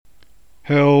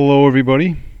Hello,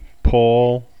 everybody.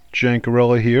 Paul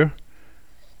Jancarella here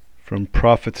from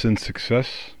Profits and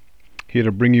Success, here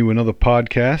to bring you another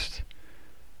podcast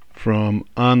from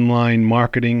Online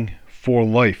Marketing for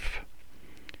Life,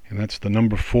 and that's the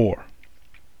number 4.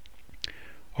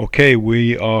 Okay,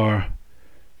 we are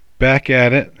back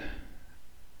at it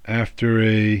after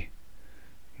a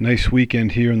nice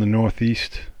weekend here in the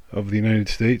Northeast of the United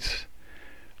States,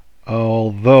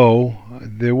 although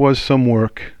there was some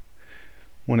work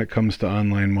when it comes to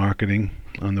online marketing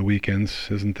on the weekends.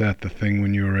 Isn't that the thing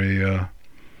when you're a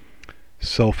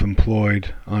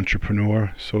self-employed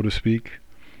entrepreneur, so to speak?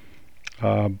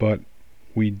 But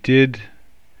we did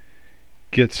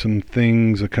get some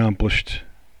things accomplished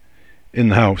in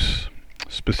the house,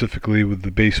 specifically with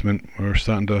the basement. We're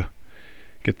starting to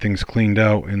get things cleaned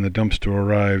out, and the dumpster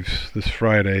arrives this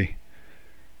Friday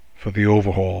for the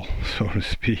overhaul, so to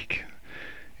speak.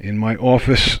 In my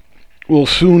office will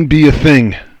soon be a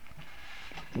thing,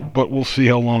 but we'll see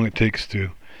how long it takes to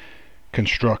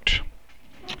construct.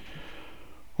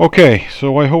 Okay,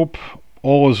 so I hope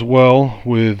all is well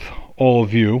with all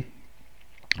of you.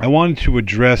 I wanted to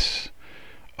address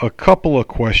a couple of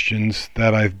questions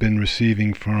that I've been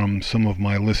receiving from some of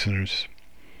my listeners.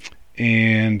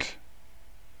 And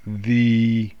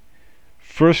the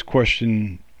first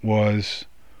question was,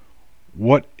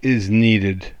 what is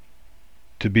needed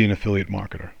to be an affiliate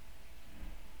marketer?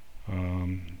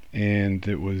 And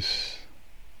it was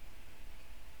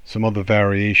some other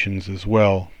variations as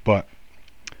well, but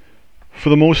for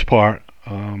the most part,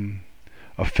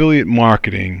 affiliate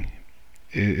marketing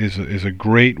is a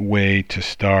great way to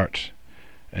start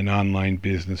an online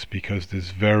business because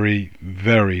there's very,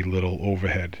 very little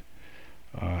overhead,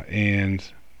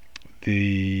 and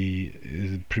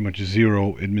is pretty much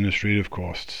zero administrative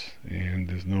costs, and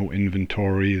there's no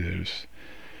inventory. There's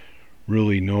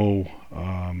really no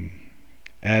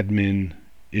admin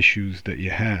issues that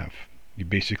you have. You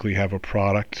basically have a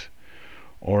product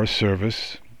or a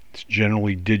service. It's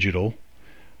generally digital.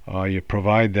 You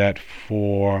provide that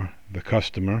for the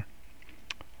customer.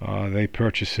 They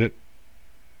purchase it,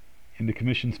 and the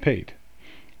commission's paid.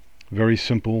 Very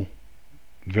simple,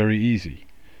 very easy.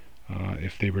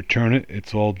 If they return it,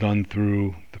 it's all done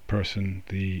through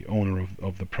the owner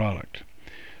of the product.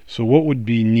 So what would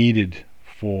be needed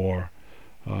for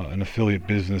an affiliate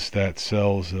business that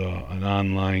sells an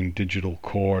online digital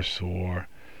course or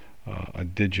a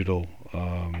digital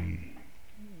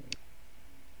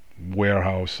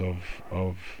warehouse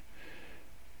of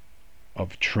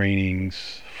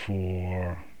trainings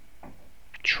for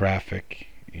traffic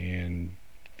and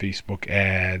Facebook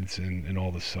ads and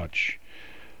all the such?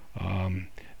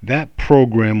 That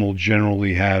program will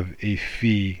generally have a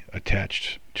fee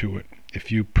attached to it.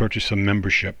 If you purchase a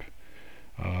membership,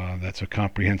 that's a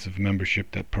comprehensive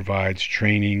membership that provides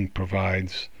training,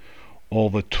 provides all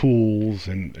the tools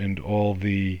and all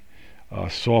the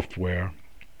software.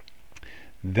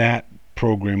 That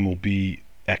program will be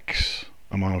X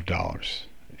amount of dollars,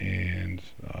 and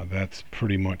that's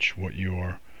pretty much what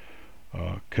you're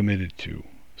committed to,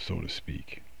 so to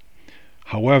speak.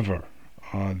 However,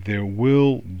 there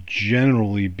will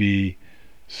generally be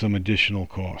some additional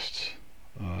costs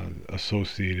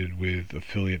associated with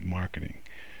affiliate marketing.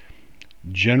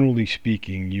 Generally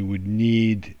speaking, you would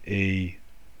need a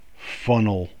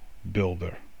funnel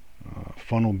builder.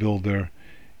 Funnel builder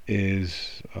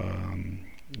is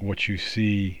what you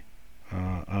see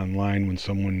online when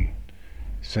someone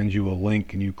sends you a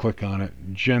link and you click on it.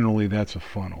 Generally, that's a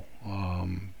funnel.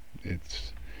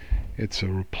 It's a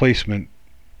replacement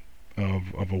of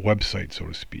a website, so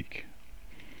to speak.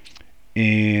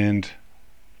 And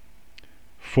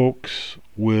folks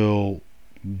will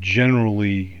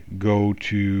generally go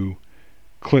to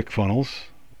ClickFunnels.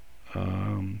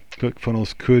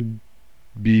 ClickFunnels could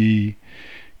be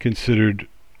considered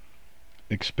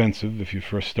expensive if you're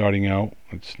first starting out.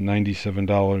 It's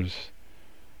 $97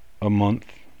 a month.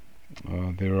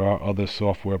 There are other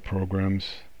software programs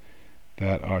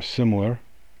that are similar,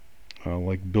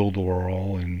 like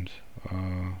Builderall, and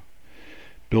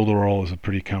Builderall is a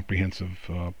pretty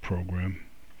comprehensive program.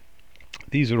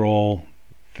 These are all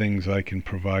things I can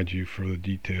provide you further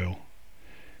detail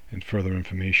and further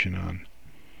information on.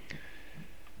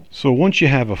 So once you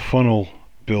have a funnel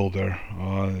builder,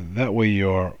 that way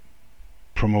your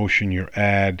promotion, your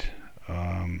ad,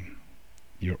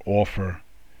 your offer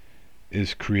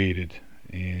is created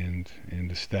and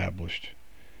established.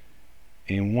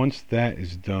 And once that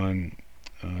is done,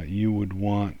 you would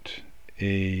want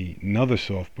another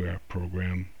software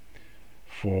program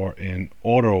for an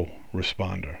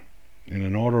autoresponder. And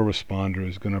an autoresponder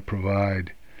is going to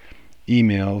provide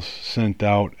emails sent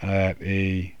out at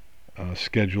a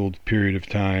scheduled period of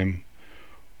time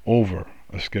over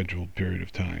a scheduled period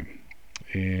of time.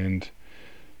 And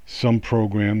some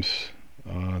programs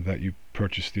that you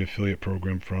purchase the affiliate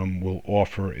program from will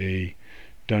offer a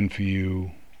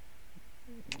done-for-you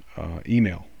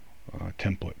email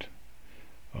template,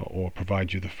 or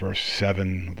provide you the first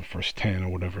 7 or the first 10 or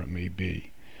whatever it may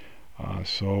be.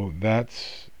 So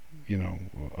that's,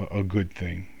 a good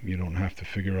thing. You don't have to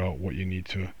figure out what you need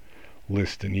to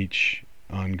list in each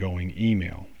ongoing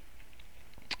email.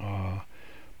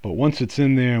 But once it's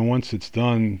in there and once it's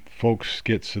done, folks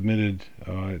get submitted.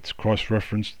 It's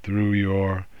cross-referenced through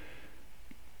your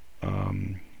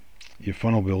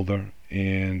funnel builder,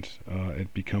 and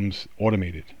it becomes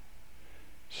automated.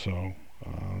 So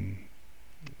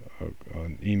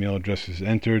an email address is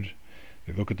entered.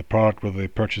 They look at the product, whether they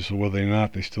purchase or whether they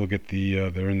not. They still get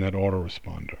they're in that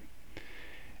autoresponder.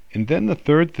 And then the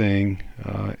third thing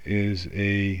is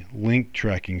a link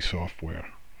tracking software.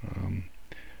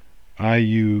 I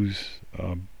use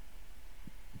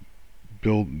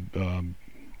Build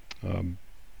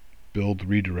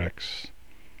Redirects.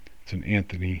 It's an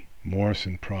Anthony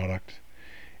Morrison product,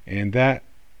 and that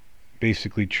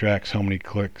basically tracks how many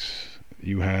clicks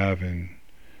you have and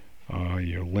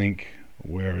your link,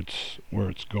 where it's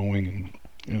going,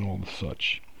 and all the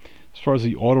such. As far as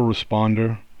the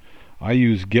autoresponder, I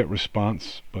use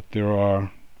GetResponse, but there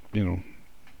are,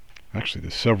 actually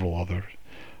there's several others.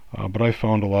 But I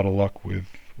found a lot of luck with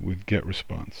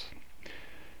GetResponse.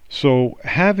 So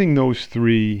having those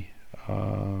 3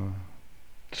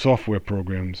 software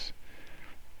programs,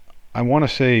 I want to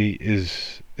say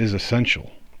is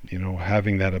essential.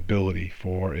 Having that ability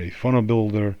for a funnel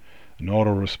builder, an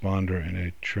autoresponder, and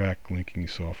a track linking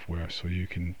software, so you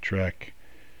can track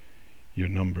your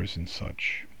numbers and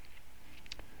such.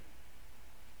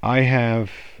 I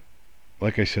have,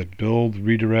 like I said, Build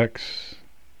Redirects,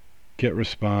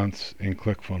 GetResponse, and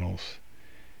ClickFunnels,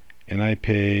 and I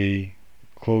pay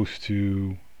close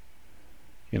to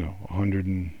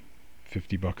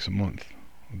 $150 a month,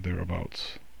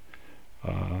 thereabouts.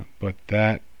 But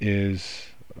that is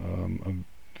a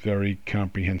very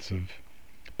comprehensive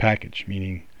package,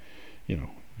 meaning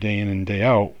day in and day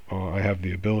out I have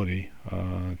the ability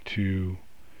to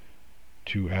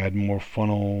add more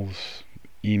funnels,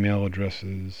 email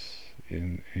addresses,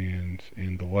 and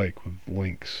the like, with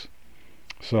links.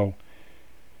 So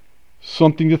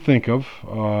something to think of,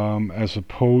 as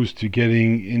opposed to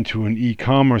getting into an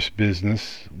e-commerce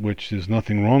business, which there's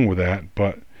nothing wrong with that,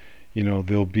 but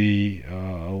there'll be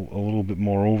a little bit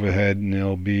more overhead, and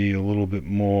there'll be a little bit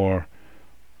more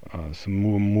some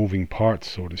more moving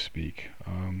parts, so to speak,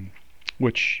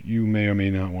 which you may or may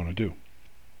not want to do.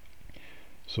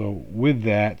 So with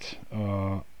that,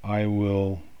 I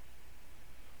will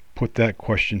put that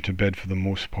question to bed for the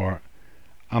most part.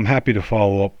 I'm happy to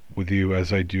follow up with you,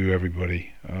 as I do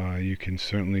everybody. You can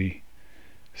certainly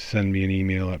send me an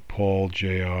email at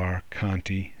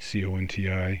pauljrconti,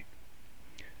 CONTI,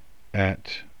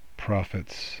 at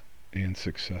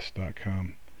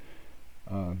profitsandsuccess.com.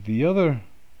 The other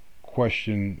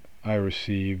question I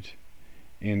received,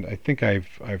 and I think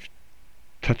I've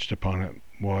touched upon it,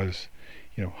 was,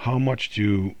 how much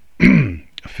do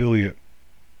affiliate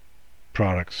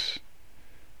products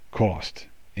cost?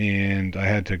 And I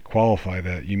had to qualify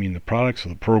that. You mean the products or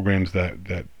the programs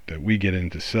that we get in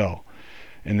to sell?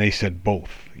 And they said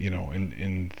both.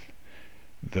 And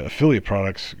the affiliate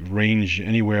products range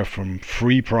anywhere from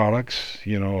free products,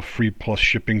 a free plus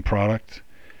shipping product,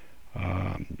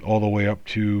 all the way up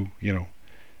to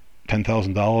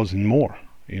 $10,000 and more,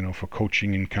 for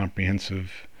coaching and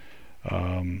comprehensive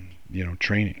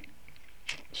training.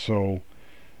 So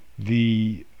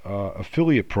the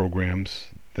affiliate programs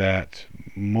that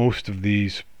most of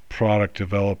these product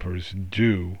developers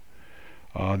do,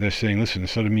 they're saying, listen,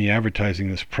 instead of me advertising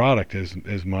this product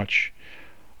as much,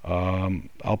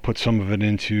 I'll put some of it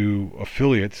into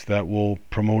affiliates that will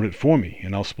promote it for me,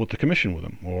 and I'll split the commission with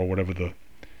them, or whatever the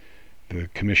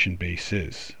commission base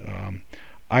is.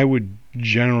 I would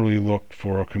generally look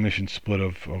for a commission split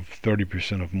of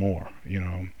 30% of more.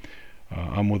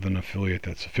 I'm with an affiliate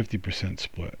that's a 50%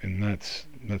 split, and that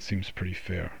seems pretty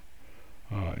fair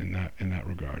in that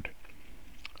regard.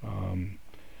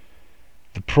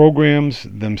 The programs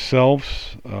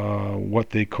themselves,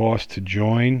 what they cost to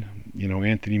join.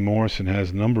 Anthony Morrison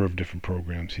has a number of different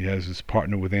programs. He has his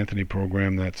Partner with Anthony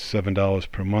program that's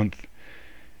 $7 per month,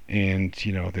 and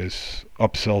there's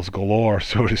upsells galore,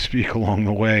 so to speak, along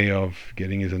the way of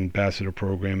getting his ambassador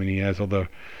program, and he has other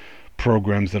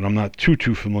programs that I'm not too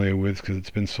familiar with, because it's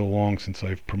been so long since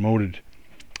I've promoted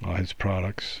his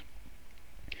products.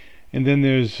 And then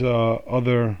there's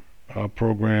other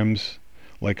programs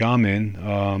like I'm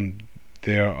in.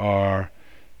 There are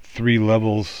 3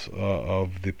 levels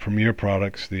of the premier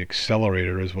products. The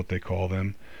accelerator is what they call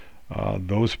them.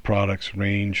 Those products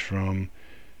range from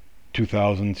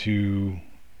 $2,000 to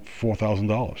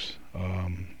 $4,000,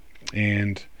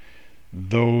 and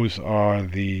those are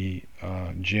the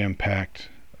jam-packed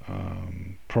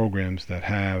programs that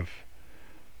have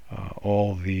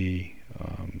all the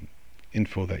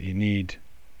info that you need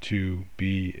to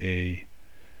be a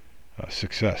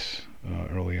success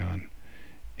early on.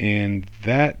 And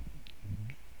that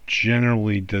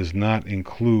generally does not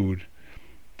include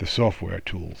the software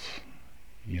tools.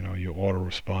 Your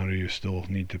autoresponder you still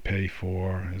need to pay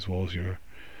for, as well as your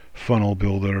funnel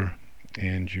builder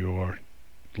and your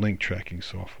link tracking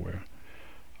software.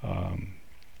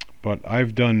 But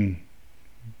I've done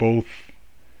both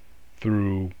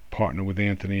through Partner with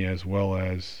Anthony as well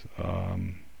as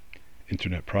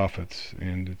Internet Profits,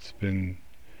 and it's been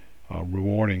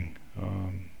rewarding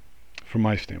from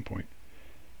my standpoint.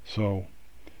 So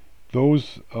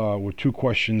those were 2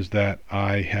 questions that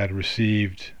I had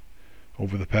received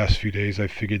over the past few days. I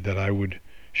figured that I would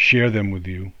share them with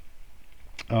you.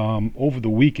 Over the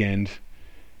weekend,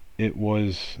 it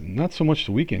was not so much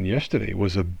the weekend. Yesterday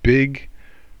was a big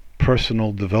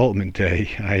personal development day.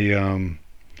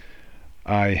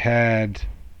 I had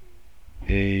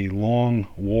a long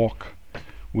walk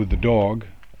with the dog.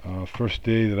 First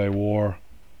day that I wore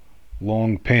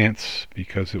long pants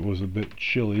because it was a bit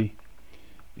chilly,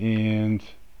 and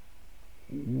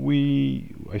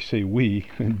Dugan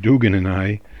and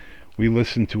I, we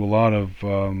listened to a lot of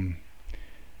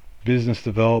business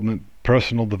development,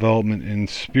 personal development, and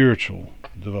spiritual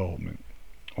development,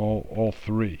 all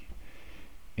 3.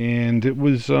 And it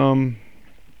was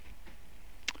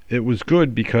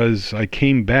good because I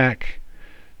came back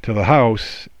to the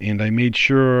house and I made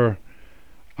sure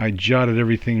I jotted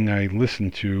everything I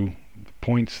listened to, the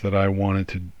points that I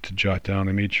wanted to jot down.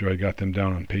 I made sure I got them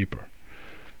down on paper,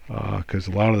 because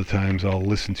a lot of the times I'll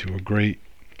listen to a great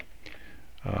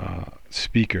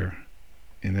speaker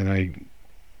and then I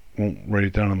won't write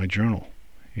it down in my journal,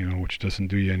 which doesn't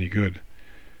do you any good.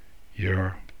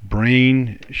 Your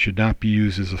brain should not be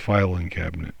used as a filing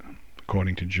cabinet,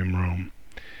 according to Jim Rohn.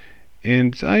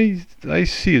 And I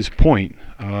see his point,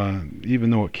 even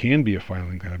though it can be a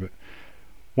filing cabinet.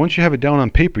 Once you have it down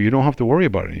on paper, you don't have to worry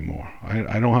about it anymore.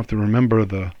 I don't have to remember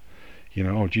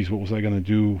oh geez, what was I going to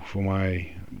do for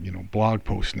my blog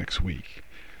post next week?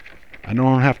 I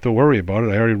don't have to worry about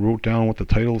it. I already wrote down what the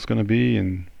title is going to be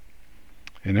and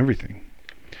everything.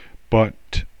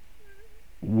 But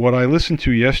what I listened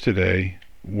to yesterday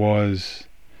was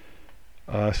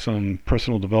some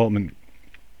personal development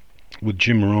with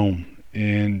Jim Rohn.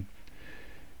 And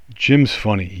Jim's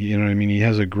funny. He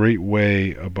has a great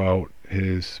way about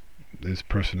his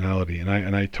personality. And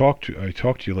I talk to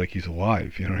you like he's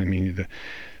alive.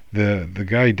 The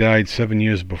guy died 7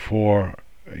 years before.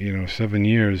 7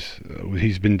 years.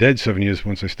 He's been dead 7 years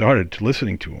once I started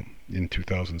listening to him in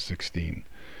 2016.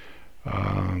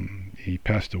 He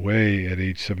passed away at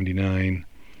age 79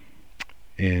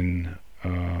 in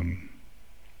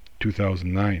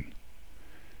 2009.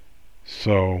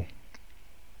 So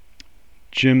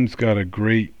Jim's got a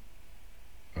great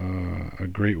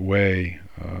way.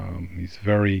 He's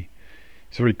very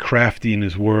crafty in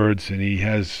his words, and he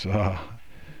has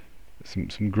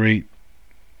some great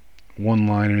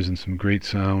one-liners and some great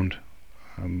sound.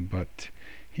 But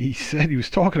he said, he was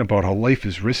talking about how life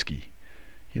is risky.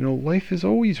 Life is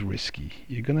always risky.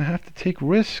 You're going to have to take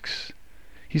risks.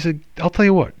 He said, I'll tell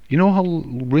you what, you know how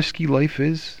risky life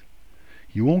is?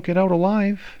 You won't get out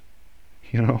alive.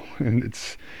 And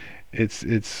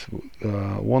it's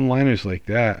one-liners like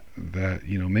that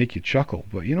make you chuckle.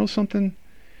 But something?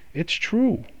 It's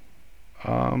true.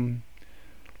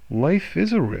 Life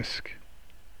is a risk.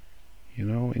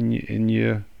 And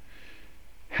you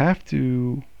have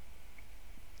to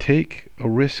take a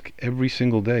risk every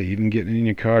single day, even getting in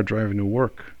your car driving to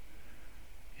work.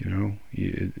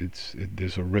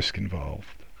 There's a risk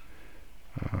involved.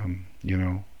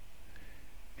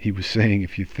 He was saying,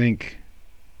 if you think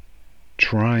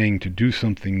trying to do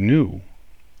something new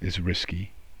is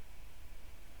risky,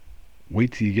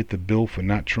 wait till you get the bill for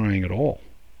not trying at all.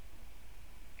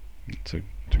 It's a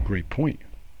great point.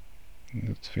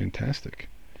 That's fantastic.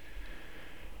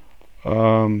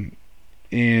 And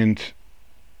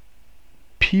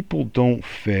people don't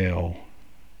fail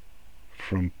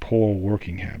from poor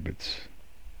working habits,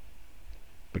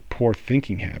 but poor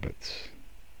thinking habits.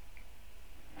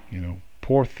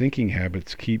 Poor thinking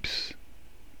habits keeps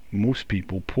most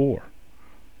people poor.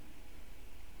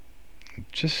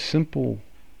 just simple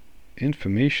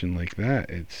information like that,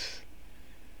 it's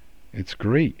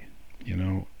great, you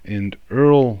know. And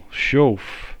Earl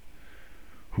Shoaff,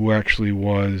 who actually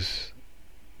was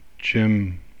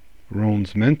Jim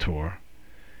Rohn's mentor,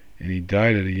 and he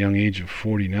died at a young age of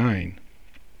 49,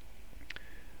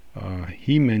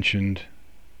 he mentioned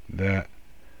that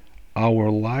our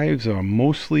lives are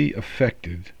mostly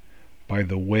affected by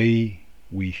the way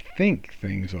we think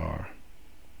things are.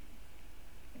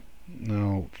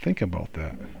 Now, think about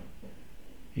that.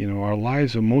 You know, our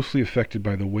lives are mostly affected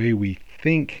by the way we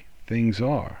think things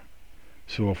are.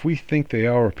 So if we think they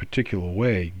are a particular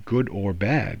way, good or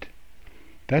bad,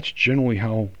 that's generally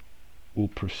how we'll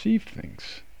perceive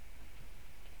things.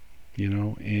 You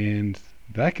know, and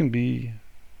that can be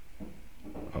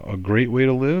a great way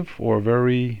to live, or a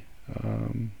very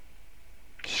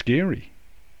scary,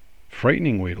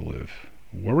 frightening way to live,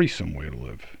 worrisome way to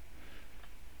live.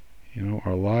 You know,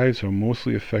 our lives are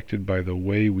mostly affected by the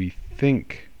way we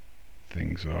think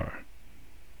things are.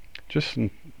 Just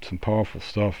some powerful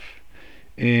stuff.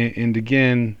 And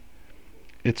again,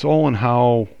 it's all in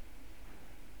how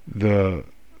the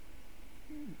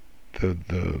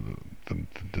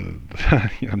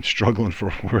I'm struggling for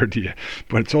a word here,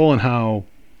 but it's all in how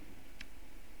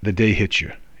the day hits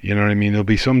you. You know what I mean? There'll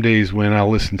be some days when I'll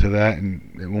listen to that and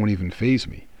it won't even faze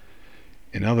me.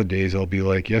 And other days I'll be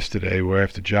like yesterday where I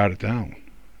have to jot it down.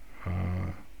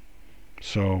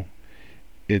 So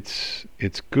it's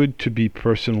good to be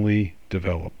personally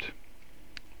developed,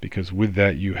 because with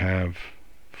that you have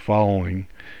following,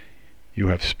 you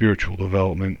have spiritual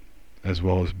development as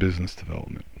well as business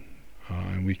development.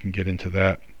 And we can get into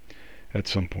that at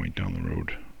some point down the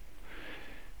road.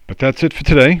 But that's it for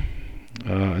today.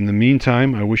 In the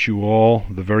meantime, I wish you all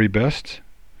the very best.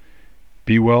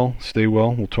 Be well, stay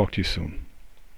well. We'll talk to you soon.